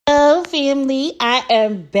family. I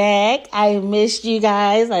am back. I missed you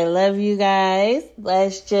guys. I love you guys.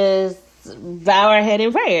 Let's just bow our head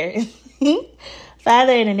in prayer.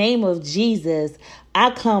 Father, in the name of Jesus,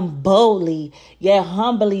 I come boldly yet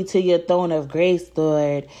humbly to your throne of grace,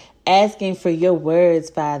 Lord, asking for your words,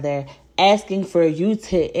 Father, asking for you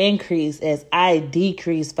to increase as I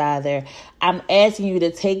decrease, Father. I'm asking you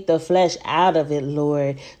to take the flesh out of it,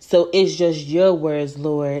 Lord. So it's just your words,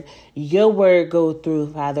 Lord. Your word go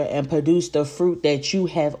through, Father, and produce the fruit that you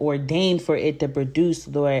have ordained for it to produce,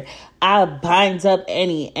 Lord. I bind up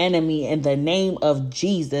any enemy in the name of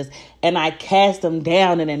Jesus, and I cast them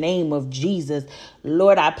down in the name of Jesus.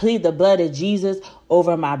 Lord, I plead the blood of Jesus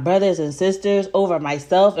over my brothers and sisters, over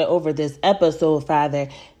myself, and over this episode, Father.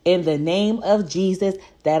 In the name of Jesus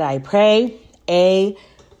that I pray.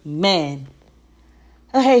 Amen.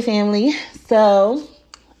 Okay, family. So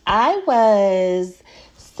I was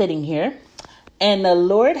sitting here and the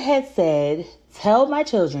Lord had said, tell my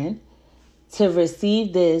children to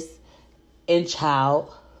receive this in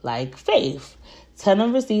childlike faith. Tell them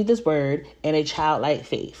to receive this word in a childlike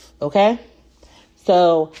faith. Okay?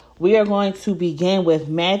 So we are going to begin with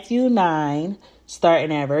Matthew 9,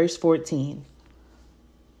 starting at verse 14.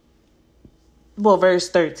 Well, verse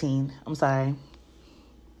 13. I'm sorry.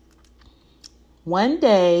 One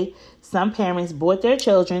day, some parents brought their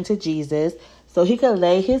children to Jesus so he could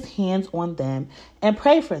lay his hands on them and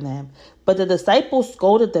pray for them. But the disciples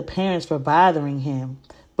scolded the parents for bothering him.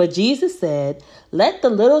 But Jesus said, let the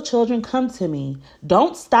little children come to me.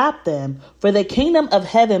 Don't stop them, for the kingdom of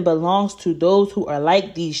heaven belongs to those who are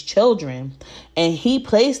like these children. And he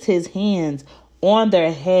placed his hands on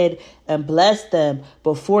their head and blessed them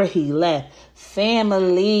before he left.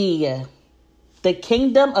 Family, the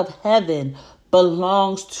kingdom of heaven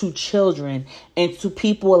belongs to children and to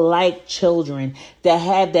people like children that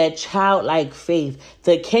have that childlike faith.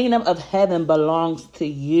 The kingdom of heaven belongs to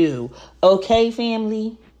you. Okay,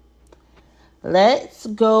 family? Let's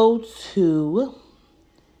go to...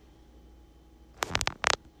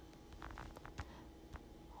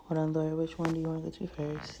 Hold on, Lord. Which one do you want to go to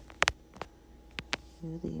first?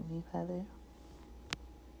 You lead me, Father.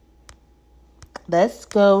 Let's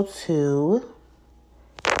go to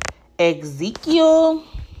Ezekiel.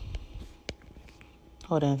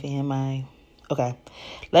 Hold on, fam. Okay.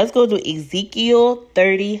 Let's go to Ezekiel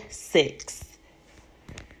 36.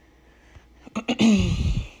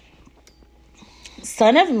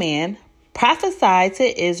 Son of man, prophesy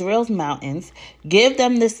to Israel's mountains. Give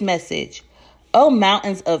them this message. O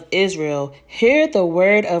mountains of Israel, hear the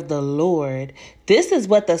word of the Lord. This is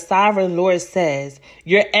what the sovereign Lord says.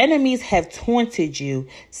 Your enemies have taunted you,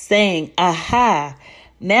 saying, aha,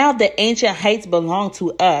 now the ancient heights belong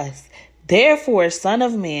to us. Therefore, Son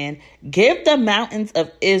of man, give the mountains of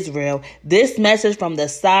Israel this message from the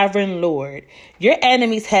sovereign Lord. Your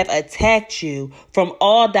enemies have attacked you from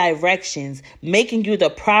all directions, making you the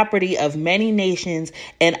property of many nations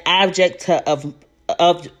and object of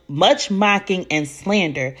much mocking and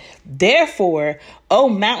slander. Therefore, O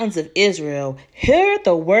mountains of Israel, hear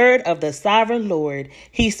the word of the sovereign Lord.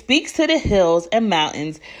 He speaks to the hills and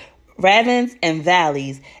mountains, ravines and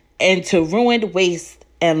valleys, and to ruined wastes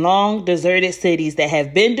and long deserted cities that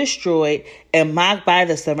have been destroyed and mocked by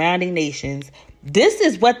the surrounding nations. This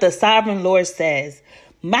is what the sovereign Lord says.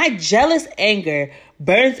 My jealous anger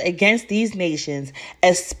burns against these nations,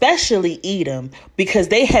 especially Edom, because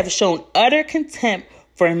they have shown utter contempt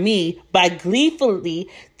for me by gleefully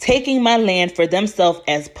taking my land for themselves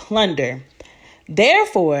as plunder.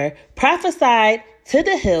 Therefore, prophesy to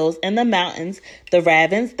the hills and the mountains, the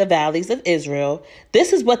ravines, the valleys of Israel.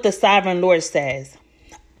 This is what the sovereign Lord says.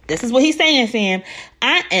 This is what he's saying, fam.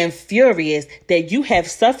 I am furious that you have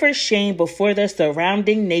suffered shame before the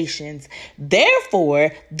surrounding nations.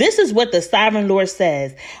 Therefore, this is what the sovereign Lord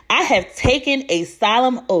says. I have taken a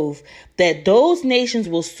solemn oath that those nations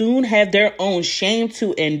will soon have their own shame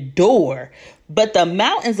to endure. But the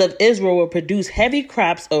mountains of Israel will produce heavy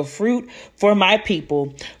crops of fruit for my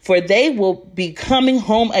people, for they will be coming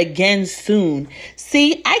home again soon.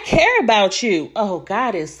 See, I care about you. Oh,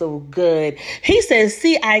 God is so good. He says,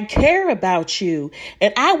 see, I care about you,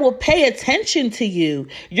 and I will pay attention to you.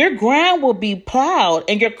 Your ground will be plowed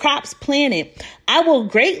and your crops planted. I will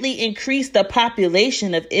greatly increase the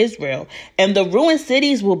population of Israel, and the ruined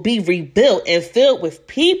cities will be rebuilt and filled with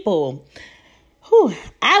people.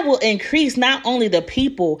 I will increase not only the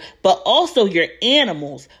people, but also your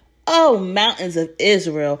animals. Oh, mountains of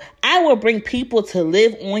Israel, I will bring people to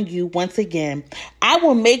live on you once again. I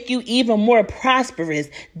will make you even more prosperous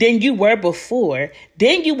than you were before.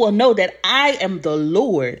 Then you will know that I am the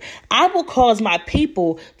Lord. I will cause my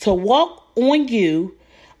people to walk on you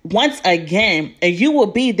once again, and you will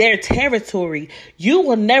be their territory. You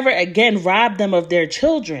will never again rob them of their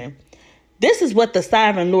children. This is what the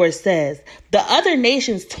sovereign Lord says. The other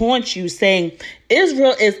nations taunt you, saying,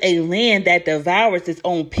 Israel is a land that devours its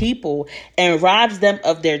own people and robs them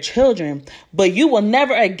of their children. But you will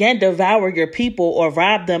never again devour your people or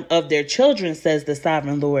rob them of their children, says the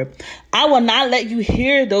sovereign Lord. I will not let you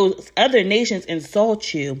hear those other nations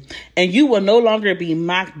insult you, and you will no longer be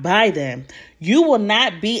mocked by them. You will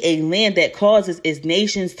not be a land that causes its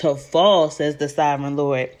nations to fall, says the sovereign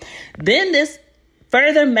Lord. Then this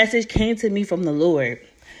further message came to me from the Lord.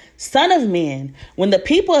 Son of man, when the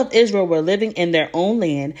people of Israel were living in their own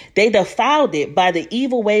land, they defiled it by the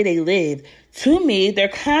evil way they lived. To me, their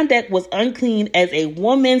conduct was unclean as a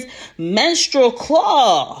woman's menstrual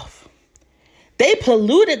cloth. They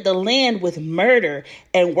polluted the land with murder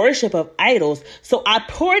and worship of idols, so I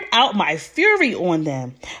poured out my fury on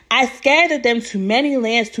them. I scattered them to many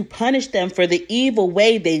lands to punish them for the evil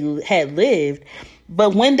way they had lived.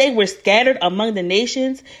 But when they were scattered among the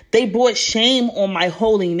nations, they brought shame on my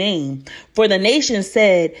holy name. For the nations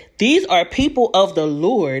said, these are people of the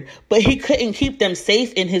Lord, but he couldn't keep them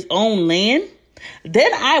safe in his own land. Then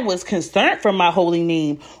I was concerned for my holy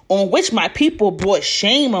name, on which my people brought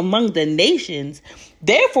shame among the nations.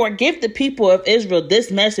 Therefore, give the people of Israel this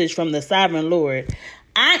message from the sovereign Lord.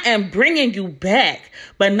 I am bringing you back,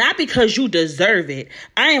 but not because you deserve it.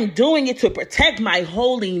 I am doing it to protect my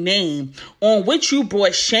holy name, on which you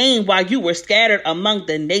brought shame while you were scattered among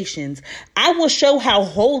the nations. I will show how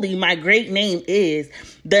holy my great name is,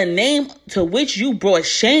 the name to which you brought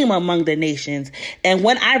shame among the nations. And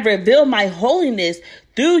when I reveal my holiness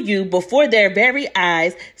through you before their very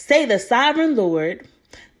eyes, say the sovereign Lord,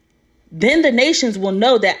 then the nations will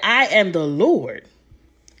know that I am the Lord.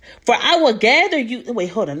 For I will gather you. Wait,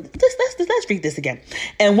 hold on. Let's read this again.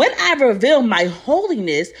 And when I reveal my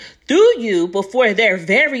holiness through you before their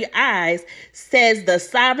very eyes, says the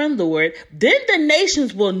sovereign Lord, then the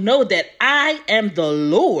nations will know that I am the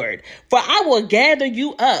Lord. For I will gather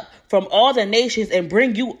you up from all the nations and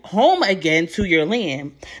bring you home again to your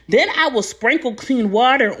land. Then I will sprinkle clean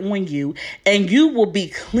water on you, and you will be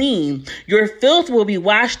clean. Your filth will be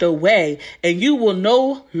washed away, and you will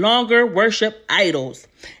no longer worship idols.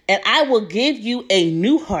 And I will give you a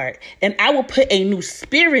new heart, and I will put a new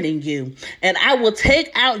spirit in you. And I will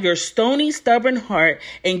take out your stony, stubborn heart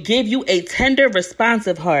and give you a tender,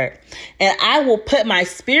 responsive heart. And I will put my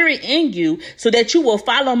spirit in you so that you will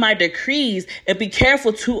follow my decrees and be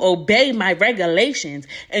careful to obey my regulations.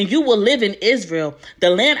 And you will live in Israel, the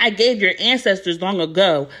land I gave your ancestors long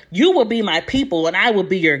ago. You will be my people, and I will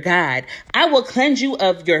be your God. I will cleanse you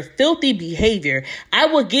of your filthy behavior. I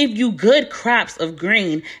will give you good crops of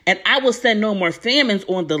grain, and I will send no more famines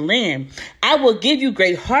on the land. I will give you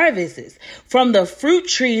great harvests from the fruit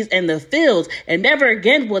trees and the fields, and never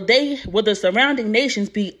again will the surrounding nations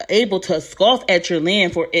be able to scoff at your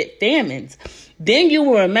land for it famines. Then you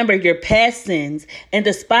will remember your past sins and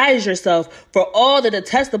despise yourself for all the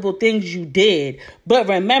detestable things you did. But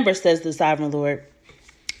remember, says the sovereign Lord,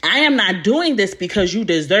 I am not doing this because you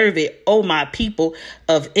deserve it, O my people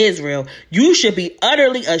of Israel. You should be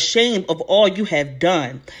utterly ashamed of all you have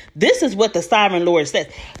done. This is what the sovereign Lord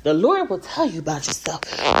says. The Lord will tell you about yourself.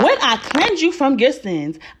 When I cleanse you from your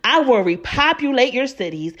sins, I will repopulate your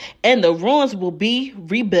cities, and the ruins will be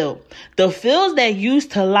rebuilt. The fields that used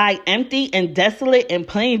to lie empty and desolate in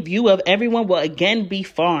plain view of everyone will again be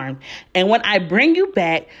farmed. And when I bring you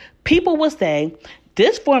back, people will say,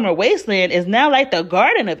 this former wasteland is now like the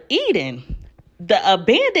Garden of Eden. The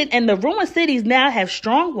abandoned and the ruined cities now have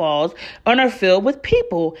strong walls and are filled with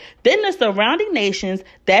people. Then the surrounding nations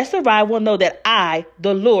that survive will know that I,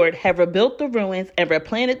 the Lord, have rebuilt the ruins and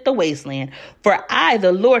replanted the wasteland. For I,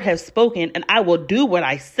 the Lord, have spoken, and I will do what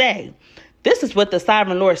I say. This is what the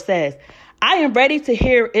sovereign Lord says. I am ready to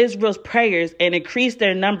hear Israel's prayers and increase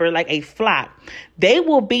their number like a flock. They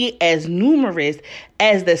will be as numerous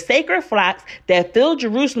as the sacred flocks that fill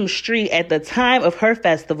Jerusalem's street at the time of her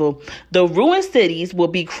festival. The ruined cities will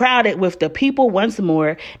be crowded with the people once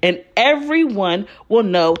more, and everyone will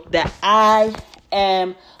know that I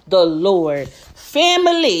am the Lord.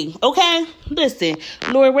 Family, okay? Listen,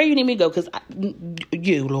 Lord, where you need me to go? Because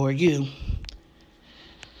Lord, you.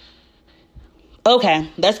 Okay,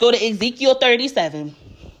 let's go to Ezekiel 37.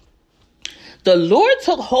 The Lord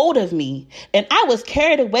took hold of me, and I was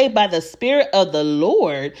carried away by the Spirit of the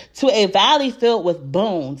Lord to a valley filled with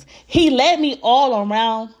bones. He led me all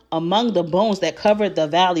around among the bones that covered the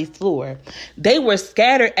valley floor. They were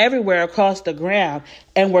scattered everywhere across the ground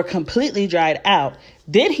and were completely dried out.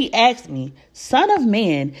 Then he asked me, Son of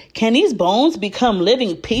man, can these bones become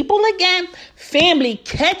living people again? Family,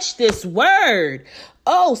 catch this word.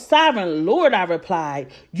 Oh, sovereign Lord, I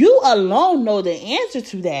replied, you alone know the answer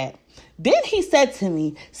to that. Then he said to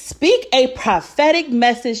me, speak a prophetic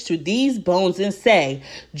message to these bones and say,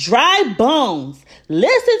 dry bones,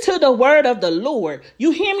 listen to the word of the Lord.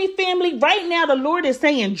 You hear me, family? Right now, the Lord is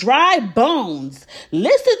saying, dry bones,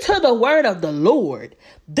 listen to the word of the Lord.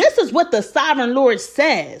 This is what the sovereign Lord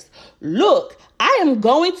says. Look, I am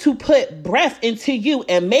going to put breath into you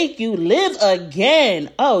and make you live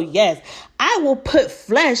again. Oh, yes. I will put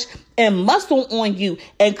flesh and muscle on you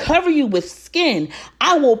and cover you with skin.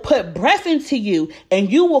 I will put breath into you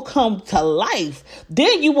and you will come to life.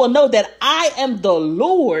 Then you will know that I am the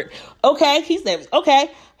Lord. Okay. He said,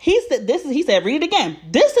 read it again.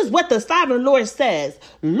 This is what the sovereign Lord says.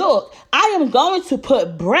 Look, I am going to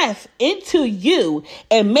put breath into you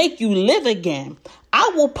and make you live again. I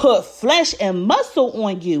will put flesh and muscle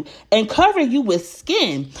on you and cover you with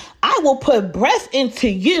skin. I will put breath into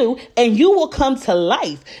you and you will come to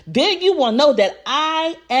life. Then you will know that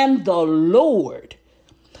I am the Lord.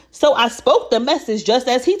 So I spoke the message just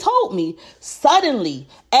as he told me. Suddenly,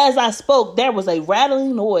 as I spoke, there was a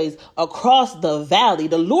rattling noise across the valley.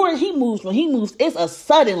 The Lord, he moves. When he moves, it's a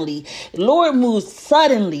suddenly. Lord moves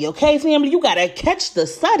suddenly. Okay, family, you got to catch the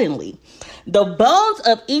suddenly. The bones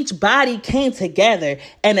of each body came together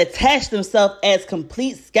and attached themselves as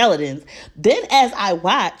complete skeletons. Then as I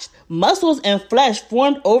watched, muscles and flesh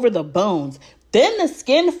formed over the bones. Then the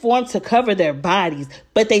skin formed to cover their bodies,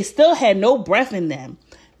 but they still had no breath in them.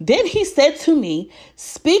 Then he said to me,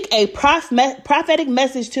 speak a prophetic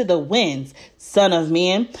message to the winds, son of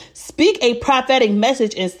man. Speak a prophetic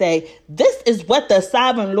message and say, this is what the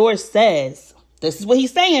sovereign Lord says. This is what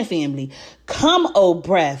he's saying, family. Come, O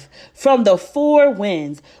breath, from the four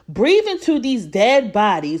winds. Breathe into these dead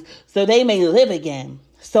bodies so they may live again.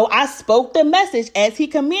 So I spoke the message as he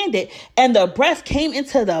commanded, and the breath came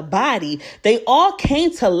into the body. They all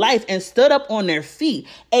came to life and stood up on their feet.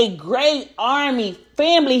 A great army.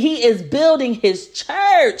 Family, he is building his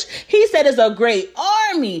church. He said it's a great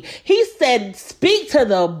army. He said, speak to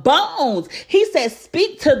the bones. He said,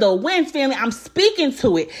 speak to the winds, family. I'm speaking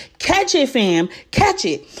to it. Catch it, fam. Catch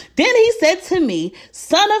it. Then he said to me,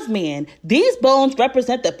 son of man, these bones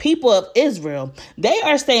represent the people of Israel. They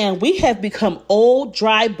are saying we have become old,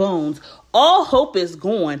 dry bones. All hope is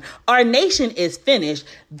gone. Our nation is finished.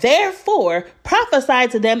 Therefore, prophesy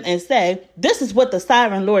to them and say, this is what the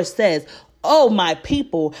sovereign Lord says. Oh, my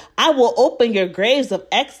people, I will open your graves of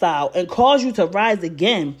exile and cause you to rise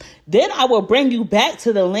again. Then I will bring you back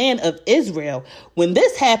to the land of Israel. When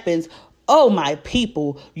this happens, oh, my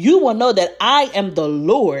people, you will know that I am the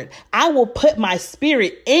Lord. I will put my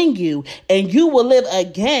spirit in you and you will live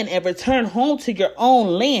again and return home to your own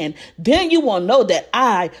land. Then you will know that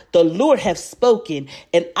I, the Lord, have spoken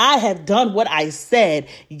and I have done what I said.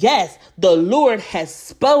 Yes, the Lord has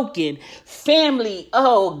spoken. Family,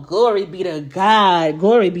 oh, glory be to God.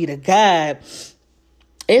 Glory be to God.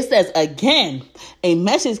 It says, again, a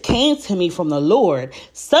message came to me from the Lord.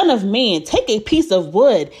 Son of man, take a piece of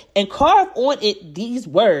wood and carve on it these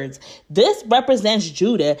words. This represents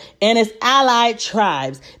Judah and its allied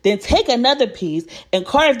tribes. Then take another piece and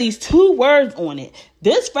carve these two words on it.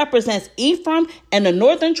 This represents Ephraim and the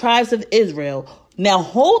northern tribes of Israel. Now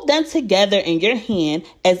hold them together in your hand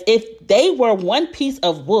as if they were one piece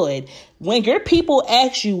of wood. When your people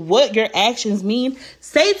ask you what your actions mean,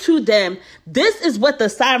 say to them, this is what the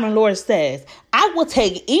sovereign Lord says. I will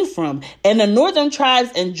take Ephraim and the northern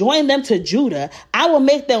tribes and join them to Judah. I will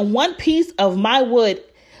make them one piece of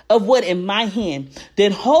wood in my hand.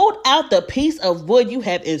 Then hold out the piece of wood you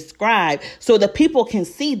have inscribed so the people can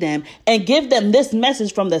see them and give them this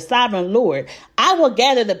message from the sovereign Lord. I will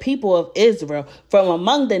gather the people of Israel from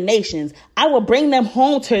among the nations. I will bring them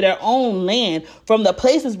home to their own land from the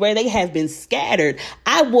places where they have been scattered.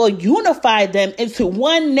 I will unify them into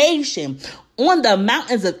one nation on the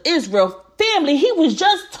mountains of Israel. Family, he was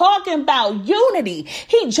just talking about unity.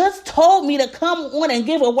 He just told me to come on and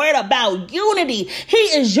give a word about unity. He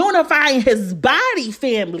is unifying his body,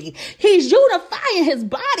 family. He's unifying his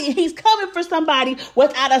body. He's coming for somebody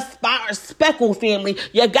without a spot or speckle, family.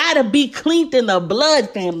 You got to be cleaned in the blood,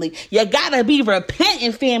 family. You got to be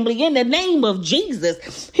repentant, family, in the name of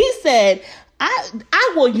Jesus. He said,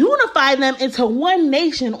 I will unify them into one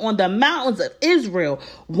nation on the mountains of Israel.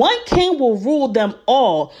 One king will rule them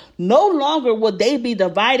all. No longer will they be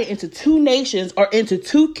divided into two nations or into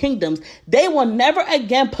two kingdoms. They will never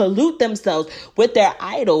again pollute themselves with their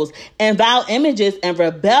idols and vile images and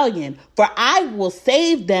rebellion. For I will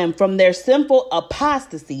save them from their sinful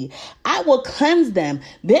apostasy. I will cleanse them.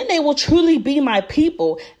 Then they will truly be my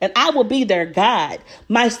people, and I will be their God.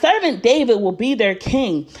 My servant David will be their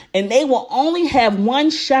king, and they will only have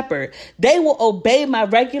one shepherd. They will obey my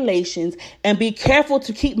regulations and be careful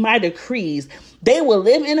to keep my decrees. They will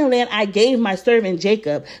live in the land I gave my servant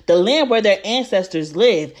Jacob, the land where their ancestors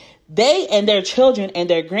lived. They and their children and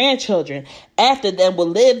their grandchildren after them will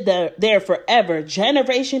live there forever,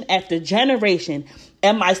 generation after generation.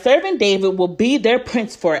 And my servant David will be their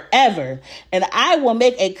prince forever. And I will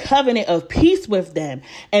make a covenant of peace with them,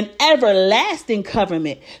 an everlasting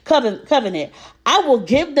covenant. I will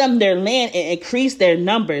give them their land and increase their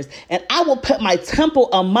numbers, and I will put my temple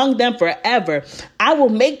among them forever. I will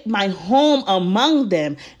make my home among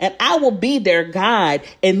them, and I will be their God,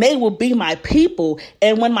 and they will be my people.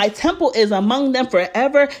 And when my temple is among them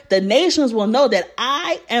forever, the nations will know that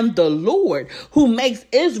I am the Lord who makes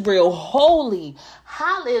Israel holy.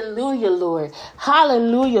 Hallelujah, Lord.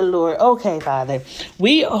 Hallelujah, Lord. Okay, Father.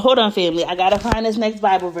 Hold on, family. I got to find this next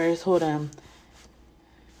Bible verse. Hold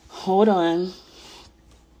on.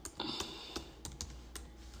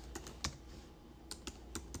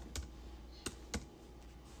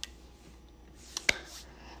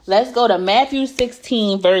 Let's go to Matthew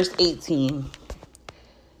 16, verse 18.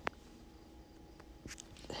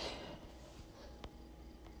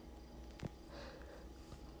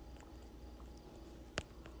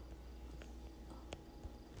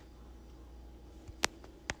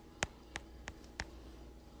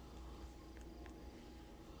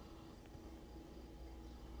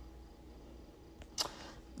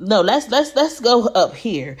 No, let's go up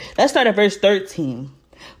here. Let's start at verse 13.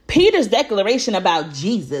 Peter's declaration about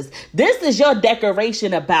Jesus. This is your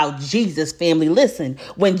declaration about Jesus, family. Listen,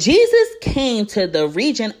 when Jesus came to the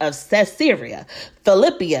region of Caesarea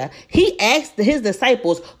Philippi, he asked his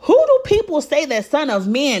disciples, "Who do people say that Son of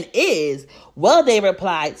Man is?" Well, they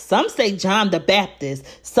replied, "Some say John the Baptist,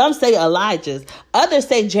 some say Elijah, others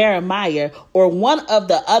say Jeremiah or one of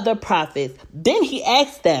the other prophets." Then he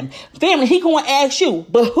asked them, family, he going to ask you,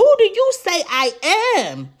 "But who do you say I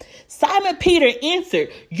am?" Simon Peter answered,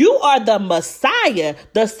 "You are the Messiah,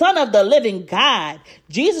 the Son of the living God."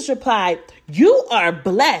 Jesus replied, "You are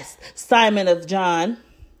blessed, Simon of John,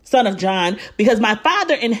 son of John, because my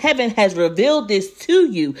Father in heaven has revealed this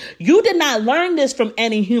to you. You did not learn this from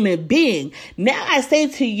any human being. Now I say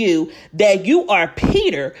to you that you are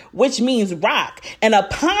Peter, which means rock. And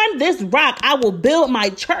upon this rock I will build my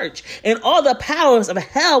church, and all the powers of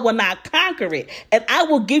hell will not conquer it. And I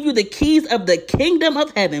will give you the keys of the kingdom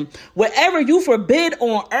of heaven. Whatever you forbid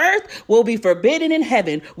on earth will be forbidden in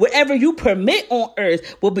heaven. Whatever you permit on earth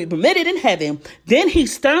will be permitted in heaven." Then he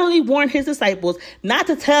sternly warned his disciples not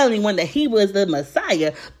to tell anyone that he was the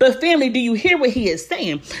Messiah. But family, do you hear what he is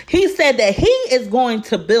saying? He said that he is going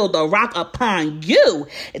to build a rock upon you.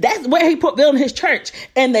 That's where he put building his church.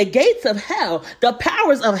 And the gates of hell, the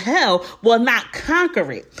powers of hell will not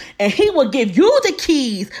conquer it. And he will give you the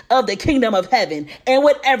keys of the kingdom of heaven. And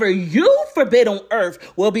whatever you forbid on earth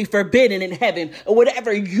will be forbidden in heaven. And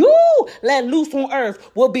whatever you let loose on earth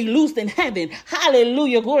will be loosed in heaven.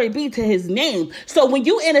 Hallelujah. Glory be to his name. So when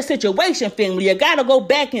you in a situation, family, you got to go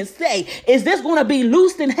back and say, is this going to be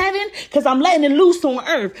loosed in heaven because I'm letting it loose on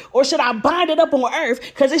earth? Or should I bind it up on earth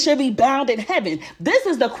because it should be bound in heaven? This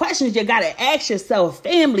is the questions you got to ask yourself,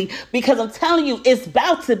 family, because I'm telling you, it's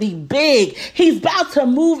about to be big. He's about to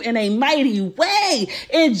move in a mighty way.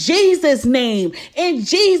 In Jesus' name. In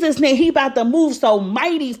Jesus' name, he about to move so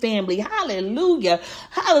mighty, family. Hallelujah.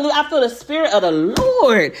 Hallelujah. I feel the spirit of the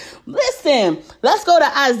Lord. Listen, let's go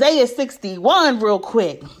to Isaiah 61 real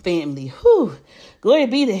quick, family. Whew. Glory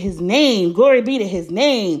be to his name. Glory be to his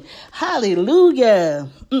name. Hallelujah.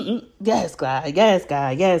 Yes, God. Yes,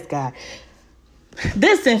 God. Yes, God.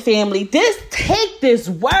 Listen, family, take this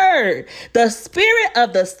word. The spirit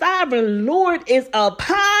of the sovereign Lord is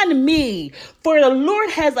upon me, for the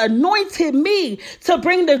Lord has anointed me to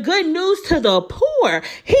bring the good news to the poor.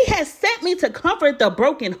 He has sent me to comfort the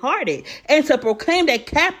brokenhearted and to proclaim that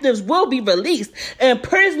captives will be released and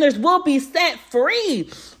prisoners will be set free.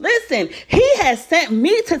 Listen, he has sent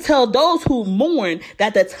me to tell those who mourn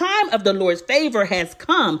that the time of the Lord's favor has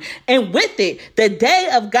come, and with it, the day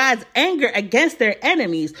of God's anger against their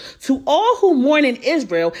enemies. To all who mourn in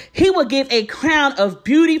Israel, he will give a crown of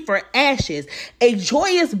beauty for ashes, a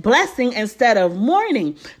joyous blessing instead of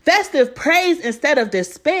mourning, festive praise instead of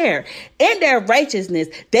despair. In their righteousness,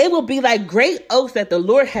 they will be like great oaks that the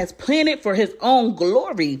Lord has planted for his own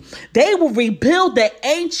glory. They will rebuild the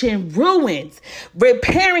ancient ruins,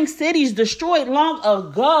 repairing cities destroyed long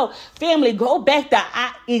ago. Family, go back to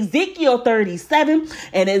Ezekiel 37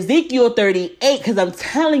 and Ezekiel 38, because I'm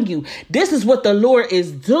telling you, this is what the Lord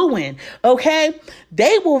is doing, okay?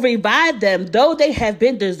 They will revive them, though they have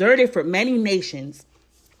been deserted for many nations.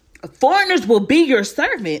 Foreigners will be your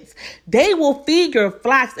servants. They will feed your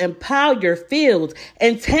flocks and plow your fields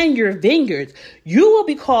and tend your vineyards. You will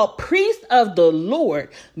be called priests of the Lord,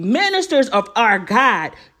 ministers of our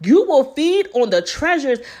God. You will feed on the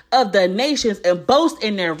treasures of the nations and boast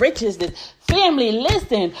in their riches. Family,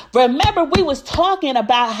 listen, remember we was talking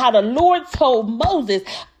about how the Lord told Moses,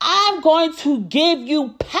 I'm going to give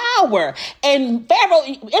you power. And Pharaoh,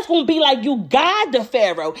 it's going to be like you guide the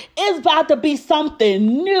Pharaoh. It's about to be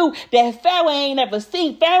something new that Pharaoh ain't never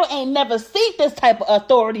seen. Pharaoh ain't never seen this type of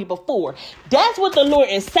authority before. That's what the Lord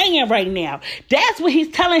is saying right now. That's what he's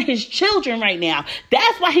telling his children right now.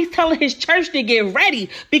 That's why he's telling his church to get ready,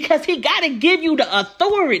 because he got to give you the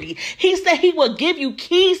authority. He said he will give you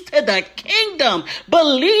keys to the kingdom.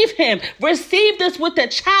 Believe him. Receive this with a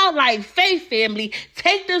childlike faith, family.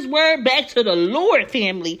 Take this word back to the Lord,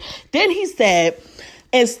 family. Then he said,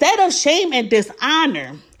 instead of shame and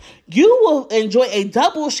dishonor, you will enjoy a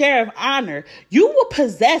double share of honor. You will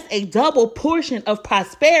possess a double portion of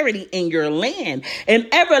prosperity in your land, and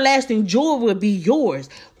everlasting joy will be yours.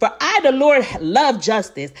 For I, the Lord, love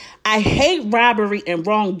justice. I hate robbery and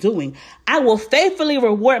wrongdoing. I will faithfully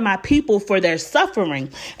reward my people for their suffering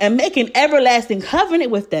and make an everlasting covenant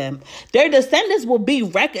with them. Their descendants will be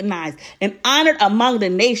recognized and honored among the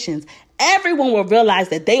nations. Everyone will realize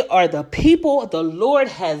that they are the people the Lord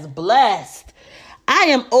has blessed. I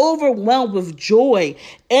am overwhelmed with joy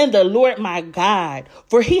in the Lord my God,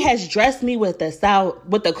 for he has dressed me with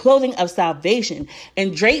the clothing of salvation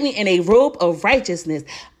and draped me in a robe of righteousness.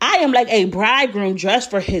 I am like a bridegroom dressed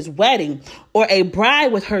for his wedding, or a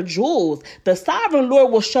bride with her jewels. The sovereign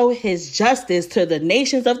Lord will show his justice to the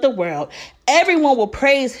nations of the world. Everyone will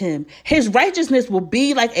praise him. His righteousness will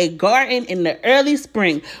be like a garden in the early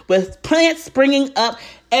spring, with plants springing up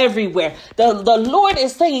everywhere. The Lord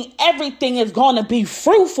is saying everything is going to be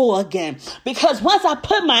fruitful again, because once I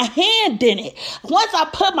put my hand in it,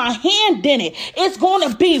 it's going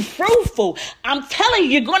to be fruitful. I'm telling you,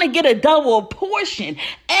 you're going to get a double portion.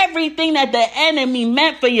 Everything that the enemy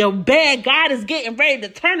meant for your bad, God is getting ready to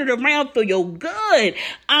turn it around for your good.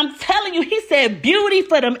 I'm telling you, he said beauty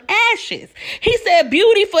for them ashes. He said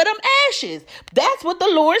beauty for them ashes. That's what the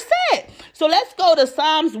Lord said. So let's go to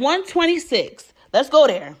Psalms 126. Let's go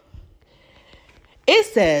there. It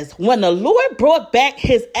says, when the Lord brought back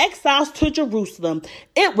his exiles to Jerusalem,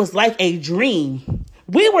 it was like a dream.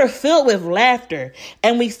 We were filled with laughter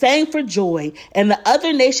and we sang for joy. And the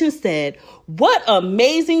other nations said, what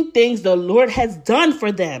amazing things the Lord has done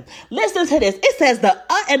for them. Listen to this. It says,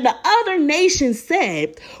 and the other nations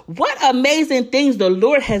said, what amazing things the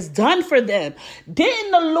Lord has done for them.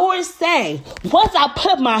 Didn't the Lord say, once I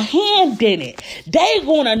put my hand in it, they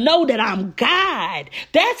gonna know that I'm God.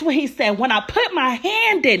 That's what he said. When I put my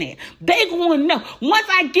hand in it, they gonna know. Once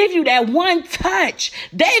I give you that one touch,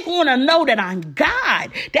 they gonna know that I'm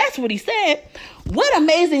God. That's what he said. What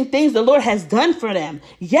amazing things the Lord has done for them.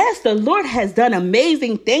 Yes, the Lord has done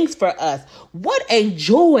amazing things for us. What a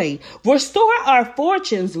joy. Restore our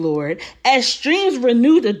fortunes, Lord, as streams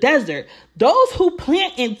renew the desert. Those who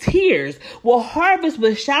plant in tears will harvest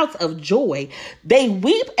with shouts of joy. They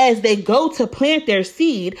weep as they go to plant their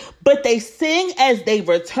seed, but they sing as they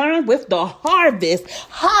return with the harvest.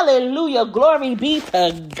 Hallelujah. Glory be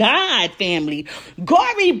to God, family.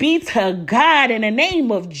 Glory be to God in the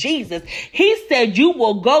name of Jesus. He said you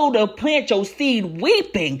will go to plant your seed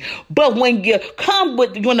weeping, but when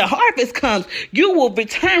the harvest comes, you will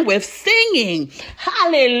return with singing.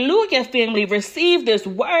 Hallelujah, family. Receive this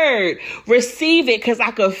word. Receive it, because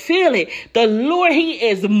I could feel it. The Lord, he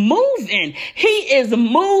is moving. He is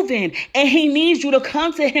moving, and he needs you to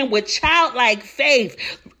come to him with childlike faith.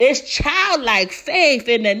 It's childlike faith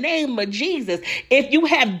in the name of Jesus. If you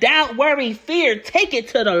have doubt, worry, fear, take it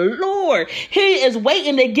to the Lord. He is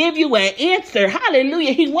waiting to give you an answer.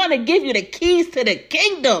 Hallelujah. He want to give you the keys to the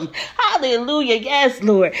kingdom. Hallelujah. Yes,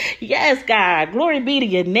 Lord. Yes, God. Glory be to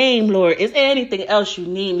your name, Lord. Is there anything else you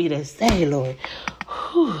need me to say, Lord?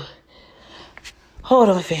 Whew. Hold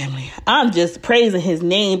on, family. I'm just praising his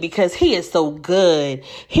name because he is so good.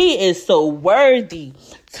 He is so worthy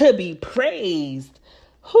to be praised.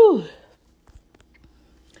 Whew.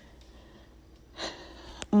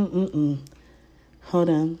 Hold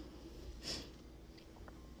on.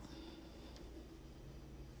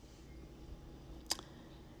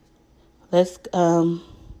 Let's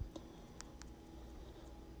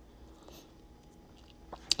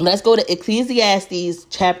go to Ecclesiastes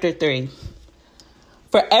chapter 3.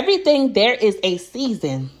 For everything there is a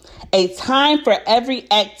season, a time for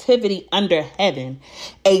every activity under heaven,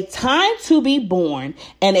 a time to be born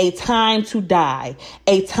and a time to die,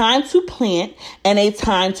 a time to plant and a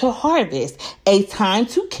time to harvest, a time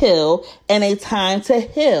to kill and a time to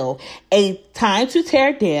heal, a time to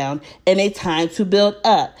tear down and a time to build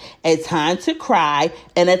up, a time to cry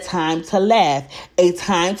and a time to laugh, a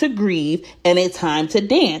time to grieve and a time to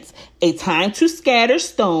dance, a time to scatter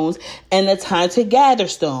stones and a time to gather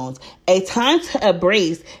stones, a time to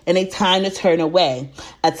embrace and a time to turn away,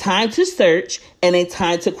 a time to search and a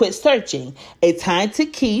time to quit searching, a time to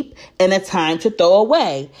keep and a time to throw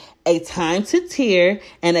away, a time to tear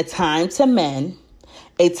and a time to mend,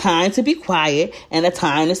 a time to be quiet and a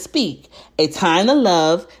time to speak, a time to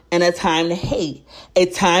love and a time to hate, a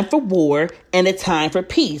time for war and a time for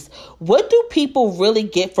peace. What do people really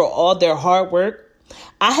get for all their hard work?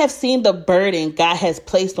 I have seen the burden God has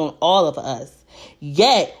placed on all of us.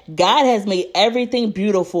 Yet, God has made everything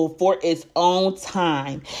beautiful for its own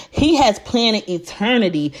time. He has planted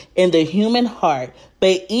eternity in the human heart.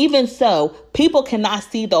 But even so, people cannot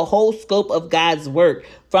see the whole scope of God's work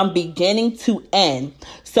from beginning to end.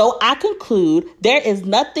 So I conclude there is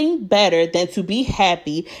nothing better than to be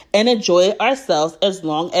happy and enjoy ourselves as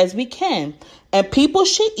long as we can. And people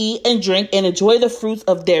should eat and drink and enjoy the fruits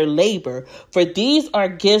of their labor, for these are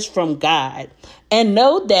gifts from God. And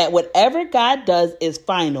know that whatever God does is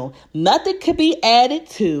final. Nothing can be added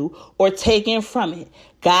to or taken from it.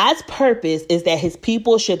 God's purpose is that his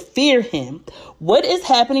people should fear him. What is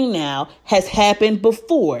happening now has happened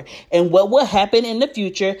before, and what will happen in the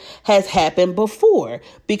future has happened before,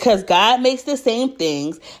 because God makes the same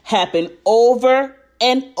things happen over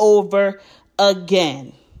and over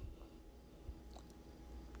again.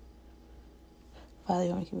 Father,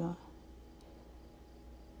 you want to keep going?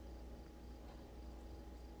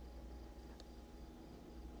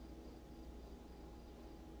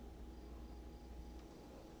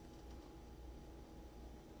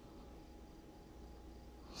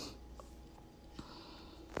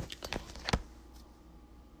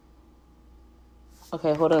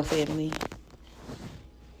 Okay, hold on, family.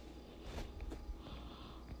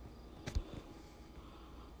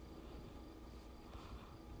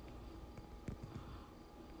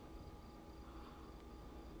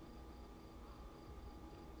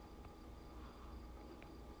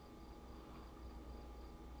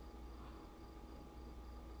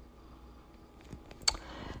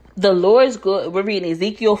 The Lord's good. We're reading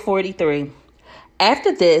Ezekiel 43.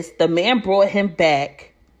 After this, the man brought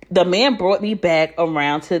me back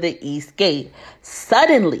around to the east gate.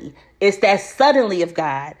 Suddenly, it's that suddenly of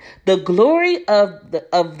God. The glory of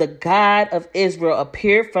the God of Israel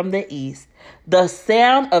appeared from the east. The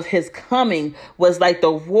sound of his coming was like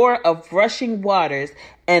the roar of rushing waters,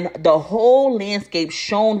 and the whole landscape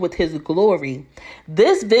shone with his glory.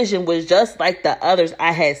 This vision was just like the others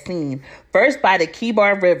I had seen, first by the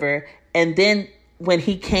Kibar River, and then when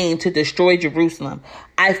he came to destroy Jerusalem.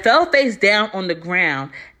 I fell face down on the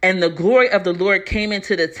ground, and the glory of the Lord came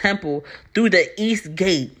into the temple through the east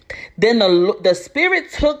gate. Then the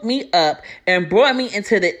Spirit took me up and brought me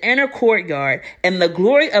into the inner courtyard, and the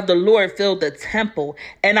glory of the Lord filled the temple.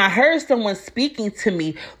 And I heard someone speaking to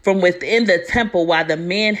me from within the temple while the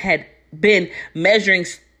man had been measuring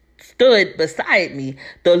stood beside me.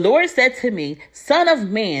 The Lord said to me, Son of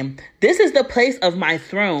man, this is the place of my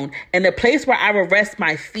throne and the place where I will rest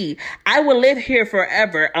my feet. I will live here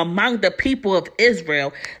forever among the people of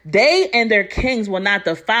Israel. They and their kings will not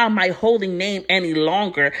defile my holy name any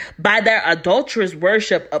longer by their adulterous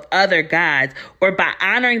worship of other gods or by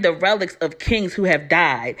honoring the relics of kings who have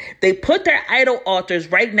died. They put their idol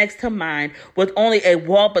altars right next to mine with only a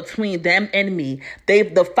wall between them and me.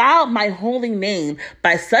 They've defiled my holy name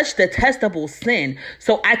by such detestable sin,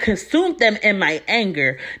 so I consumed them in my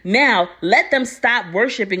anger. Now let them stop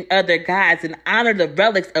worshiping other gods and honor the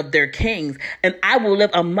relics of their kings, and I will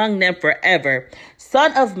live among them forever.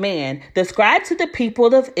 Son of man, describe to the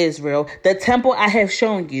people of Israel the temple I have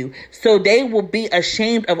shown you, so they will be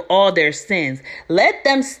ashamed of all their sins. Let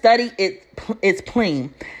them study its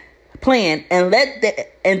plan,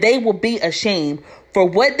 and they will be ashamed. for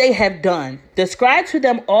what they have done. Describe to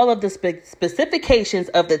them all of the specifications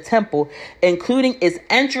of the temple, including its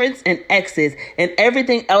entrance and exits and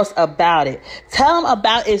everything else about it. Tell them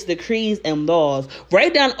about its decrees and laws.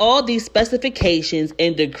 Write down all these specifications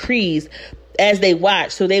and decrees as they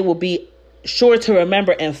watch, so they will be sure to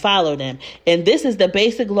remember and follow them. And this is the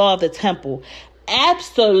basic law of the temple.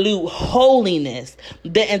 Absolute holiness.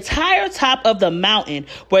 The entire top of the mountain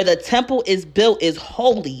where the temple is built is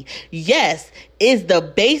holy. Yes, is the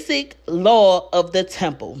basic law of the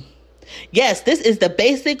temple. Yes, this is the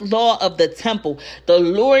basic law of the temple. The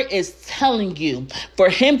Lord is telling you, for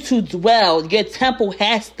him to dwell, your temple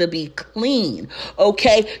has to be clean.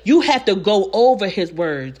 Okay? You have to go over his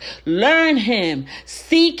words. Learn him.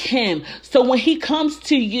 Seek him. So when he comes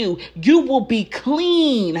to you, you will be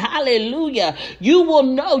clean. Hallelujah. You will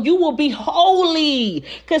know. You will be holy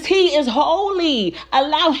because he is holy.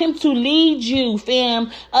 Allow him to lead you,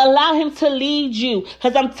 fam. Allow him to lead you,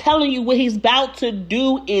 because I'm telling you, what he's about to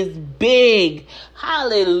do is big.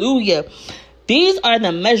 Hallelujah. These are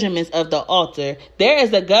the measurements of the altar. There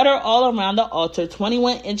is a gutter all around the altar,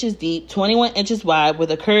 21 inches deep, 21 inches wide, with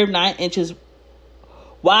a curve 9 inches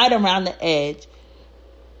wide around the edge.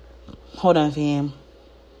 Hold on, fam.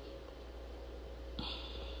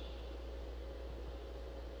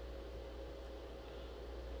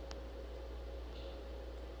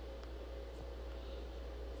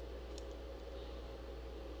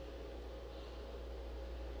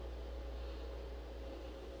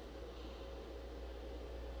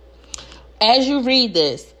 As you read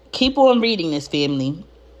this, keep on reading this, family,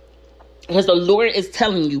 because the Lord is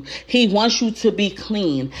telling you, he wants you to be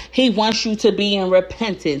clean. He wants you to be in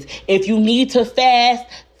repentance. If you need to fast,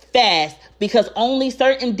 fast. Because only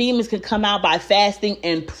certain demons can come out by fasting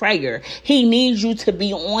and prayer. He needs you to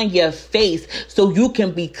be on your face so you can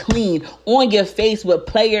be clean. On your face with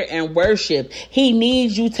prayer and worship. He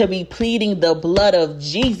needs you to be pleading the blood of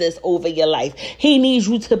Jesus over your life. He needs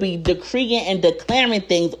you to be decreeing and declaring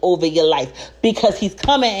things over your life. Because he's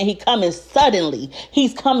coming, and he's coming suddenly.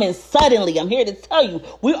 He's coming suddenly. I'm here to tell you.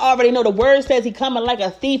 We already know the word says he's coming like a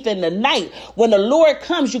thief in the night. When the Lord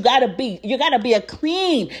comes, you gotta be a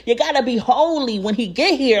clean. You gotta be holy when he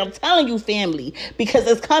get here. I'm telling you, family, because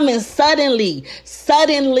it's coming suddenly.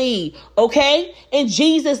 Okay? In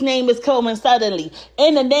Jesus' name, it's coming suddenly.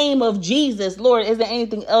 In the name of Jesus, Lord, is there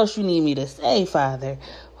anything else you need me to say, Father?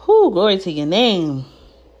 Whoo, glory to your name.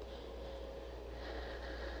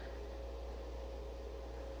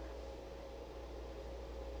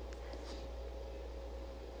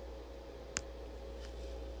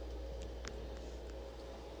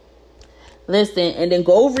 Listen, and then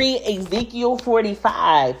go read Ezekiel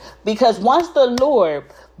 45, because once the Lord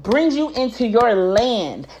brings you into your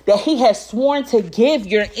land that he has sworn to give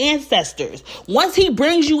your ancestors, once he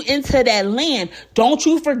brings you into that land, don't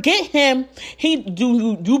you forget him.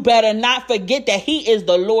 You better not forget that he is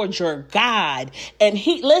the Lord your God. And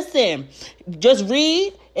just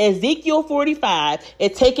read Ezekiel 45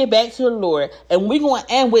 and take it back to the Lord. And we're going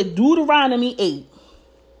to end with Deuteronomy 8.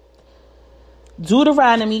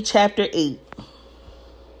 Deuteronomy chapter 8.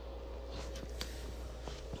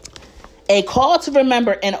 A call to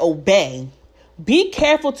remember and obey. Be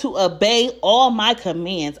careful to obey all my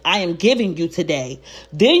commands I am giving you today.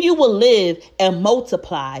 Then you will live and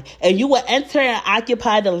multiply, and you will enter and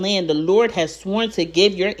occupy the land the Lord has sworn to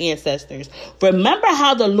give your ancestors. Remember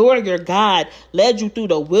how the Lord your God led you through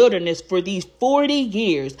the wilderness for these 40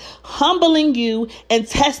 years, humbling you and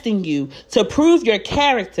testing you to prove your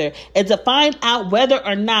character and to find out whether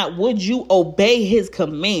or not would you obey his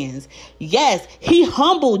commands. Yes, he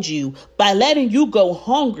humbled you by letting you go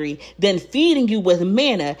hungry, then feeding you with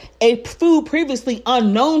manna, a food previously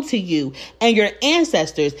unknown to you and your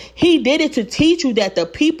ancestors. He did it to teach you that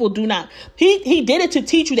people do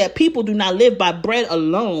not live by bread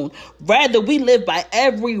alone. Rather, we live by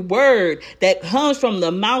every word that comes from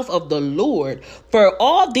the mouth of the Lord. For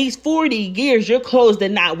all these 40 years, your clothes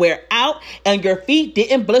did not wear out and your feet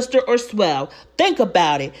didn't blister or swell. Think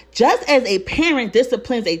about it. Just as a parent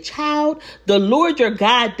disciplines a child, the Lord your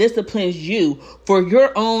God disciplines you for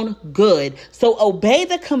your own good. So obey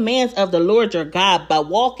the commands of the Lord your God by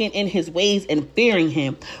walking in his ways and fearing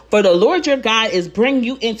him. For the Lord your God is bringing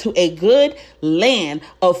you into a good land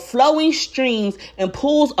of flowing streams and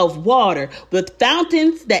pools of water, with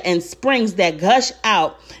fountains and springs that gush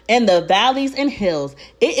out in the valleys and hills.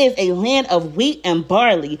 It is a land of wheat and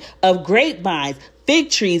barley, of grapevines, fig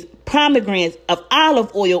trees, pomegranates, of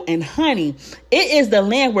olive oil and honey. It is the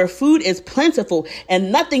land where food is plentiful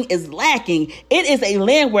and nothing is lacking. It is a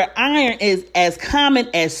land where iron is as common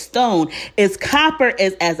as stone. Its copper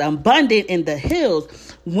is as abundant in the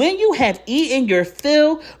hills. When you have eaten your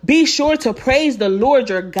fill, be sure to praise the Lord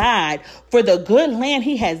your God for the good land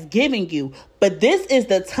he has given you. But this is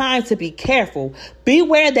the time to be careful.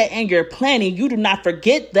 Beware that in your planning you do not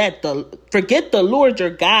forget the Lord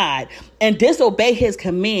your God and disobey his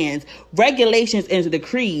commands, regulations, and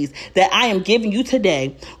decrees that I am giving you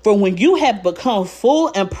today. For when you have become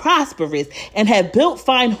full and prosperous and have built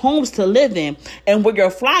fine homes to live in, and where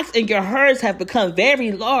your flocks and your herds have become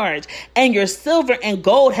very large, and your silver and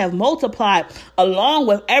gold have multiplied along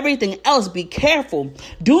with everything else, be careful.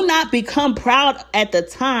 Do not become proud at the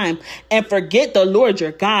time and forget the Lord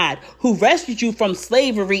your God, who rescued you from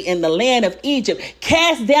slavery in the land of Egypt.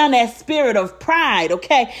 Cast down that spirit of pride,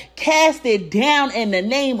 okay? Cast it down in the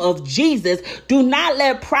name of Jesus. Do not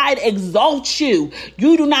let pride exalt you.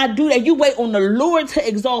 You do not do that. You wait on the Lord to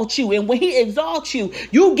exalt you. And when he exalts you,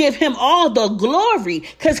 you give him all the glory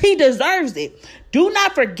because he deserves it. Do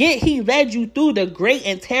not forget he led you through the great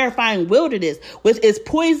and terrifying wilderness with its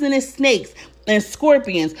poisonous snakes and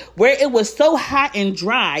scorpions, where it was so hot and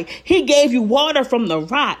dry. He gave you water from the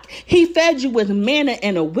rock. He fed you with manna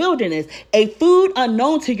in the wilderness, a food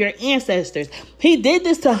unknown to your ancestors. He did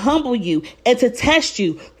this to humble you and to test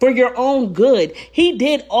you for your own good. He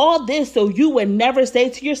did all this so you would never say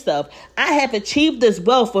to yourself, I have achieved this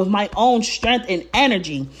wealth with my own strength and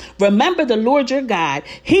energy. Remember the Lord your God.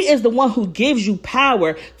 He is the one who gives you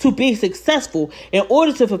power to be successful in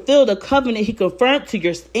order to fulfill the covenant he confirmed to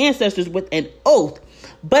your ancestors with an oath.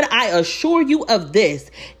 But I assure you of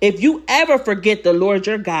this, if you ever forget the Lord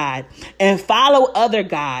your God and follow other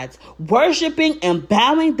gods, worshiping and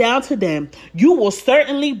bowing down to them, you will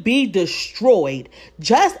certainly be destroyed.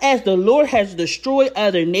 Just as the Lord has destroyed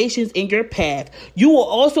other nations in your path, you will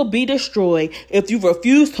also be destroyed if you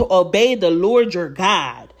refuse to obey the Lord your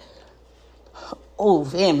God. Oh,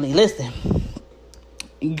 family, listen.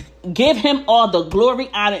 Give him all the glory,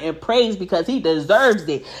 honor, and praise because he deserves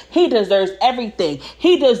it. He deserves everything.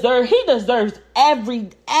 He deserves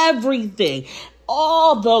everything.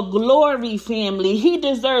 All the glory, family. He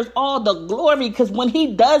deserves all the glory because when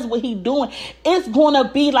he does what he's doing, it's going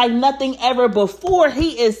to be like nothing ever before.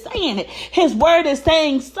 He is saying it. His word is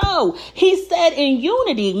saying so. He said in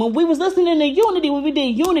Unity, when we was listening to Unity, when we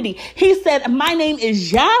did Unity, he said, my name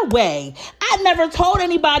is Yahweh. I never told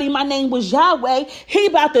anybody my name was Yahweh. He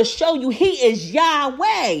about to show you he is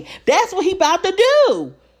Yahweh. That's what he about to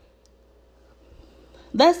do.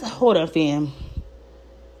 Hold on, fam.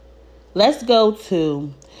 Let's go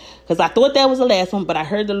to, because I thought that was the last one, but I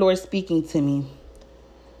heard the Lord speaking to me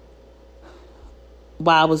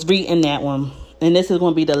while I was reading that one. And this is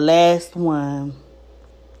going to be the last one.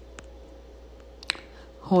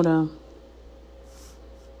 Hold on.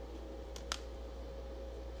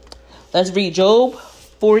 Let's read Job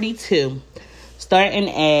 42, starting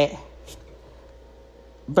at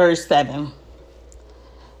verse 7.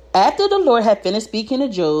 After the Lord had finished speaking to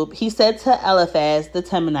Job, he said to Eliphaz the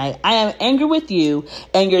Temanite, I am angry with you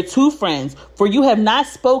and your two friends, for you have not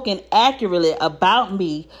spoken accurately about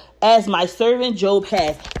me as my servant Job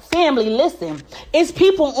has. Family, listen, it's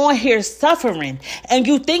people on here suffering and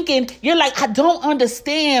you're like, I don't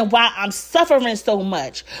understand why I'm suffering so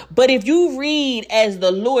much. But if you read as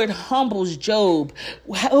the Lord humbles Job,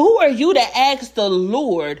 who are you to ask the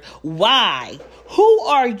Lord why? Who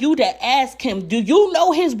are you to ask him? Do you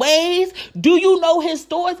know his ways? Do you know his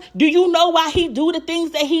thoughts? Do you know why he do the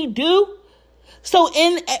things that he do? So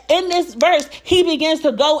in this verse, he begins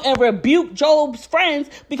to go and rebuke Job's friends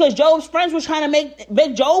because Job's friends were trying to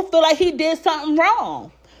make Job feel like he did something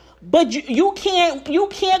wrong. But you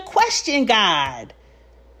can't question God.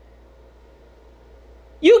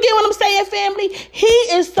 You get what I'm saying, family? He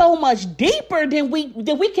is so much deeper than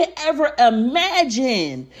we can ever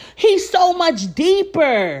imagine. He's so much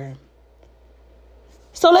deeper.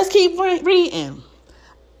 So let's keep reading.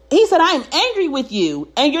 He said, I am angry with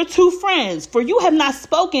you and your two friends, for you have not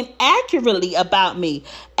spoken accurately about me,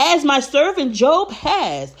 as my servant Job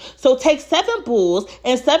has. So take 7 bulls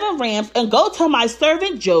and 7 rams and go to my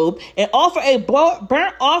servant Job and offer a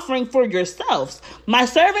burnt offering for yourselves. My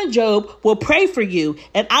servant Job will pray for you,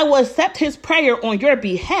 and I will accept his prayer on your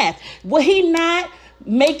behalf. Will he not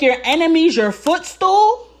make your enemies your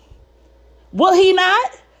footstool? Will he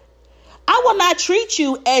not? I will not treat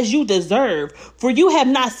you as you deserve, for you have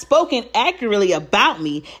not spoken accurately about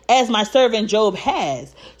me, as my servant Job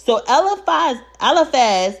has. So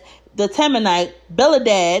Eliphaz the Temanite,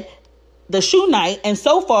 Bildad the Shunite, and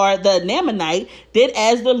Zophar the Naamanite did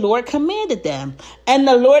as the Lord commanded them, and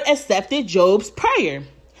the Lord accepted Job's prayer.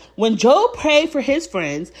 When Job prayed for his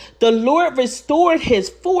friends, the Lord restored his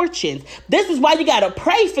fortunes. This is why you got to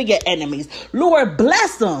pray for your enemies. Lord,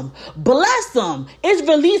 bless them. Bless them. It's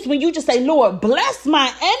released when you just say, Lord, bless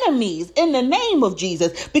my enemies in the name of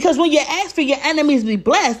Jesus. Because when you ask for your enemies to be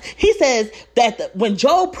blessed, he says that when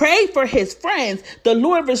Job prayed for his friends, the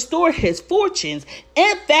Lord restored his fortunes.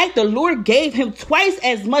 In fact, the Lord gave him twice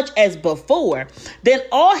as much as before. Then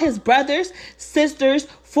all his brothers, sisters,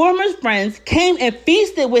 former friends came and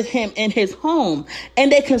feasted with him in his home,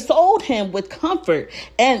 and they consoled him with comfort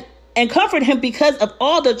and comfort him because of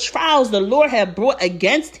all the trials the Lord had brought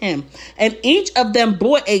against him. And each of them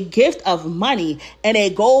brought a gift of money and a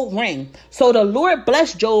gold ring. So the Lord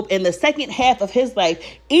blessed Job in the second half of his life,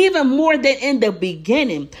 even more than in the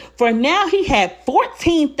beginning. For now he had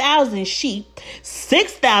 14,000 sheep,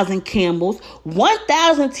 6,000 camels,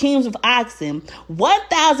 1,000 teams of oxen,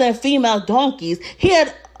 1,000 female donkeys. He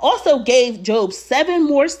had also gave Job 7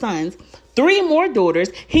 more sons, 3 more daughters.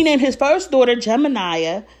 He named his first daughter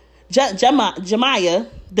Jemiah,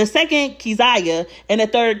 the second Keziah, and the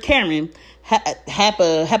third Karen.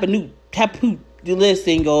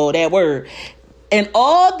 Listen, y'all, that word. In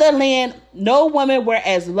all the land, no women were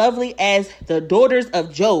as lovely as the daughters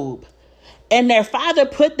of Job. And their father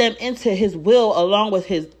put them into his will along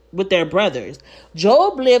with their brothers.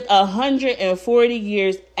 Job lived 140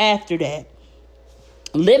 years after that,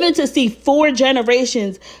 living to see 4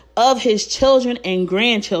 generations of his children and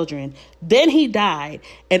grandchildren. Then he died,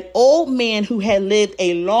 an old man who had lived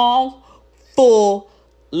a long, full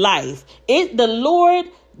life. The Lord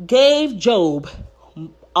gave Job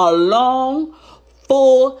a long,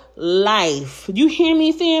 full life. You hear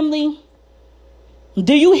me, family?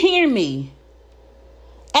 Do you hear me?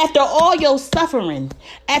 After all your suffering,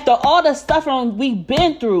 after all the suffering we've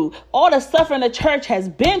been through, all the suffering the church has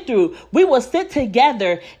been through, we will sit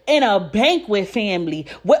together in a banquet, family,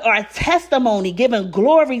 with our testimony, giving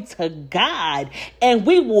glory to God, and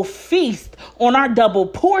we will feast on our double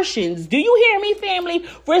portions. Do you hear me, family?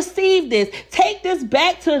 Receive this. Take this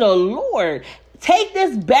back to the Lord. Take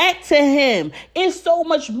this back to him. It's so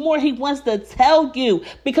much more he wants to tell you,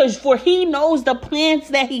 because for he knows the plans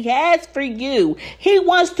that he has for you. He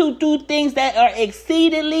wants to do things that are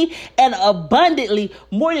exceedingly and abundantly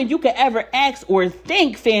more than you could ever ask or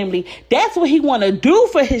think, family. That's what he want to do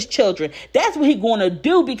for his children. That's what he going to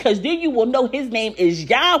do, because then you will know his name is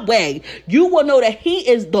Yahweh. You will know that he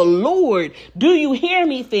is the Lord. Do you hear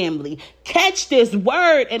me, family? Catch this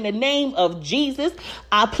word in the name of Jesus.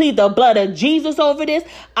 I plead the blood of Jesus over this.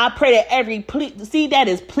 I pray that every seed that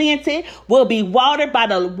is planted will be watered by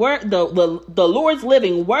the word, the Lord's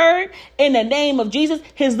living word in the name of Jesus,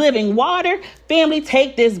 his living water. Family,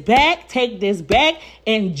 take this back. Take this back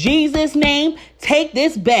in Jesus' name. Take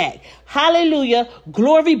this back. Hallelujah.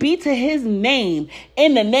 Glory be to his name.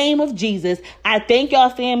 In the name of Jesus, I thank y'all,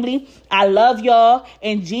 family. I love y'all.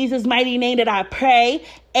 In Jesus' mighty name that I pray.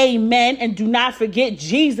 Amen. And do not forget,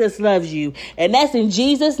 Jesus loves you. And that's in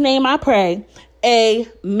Jesus' name I pray.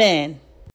 Amen.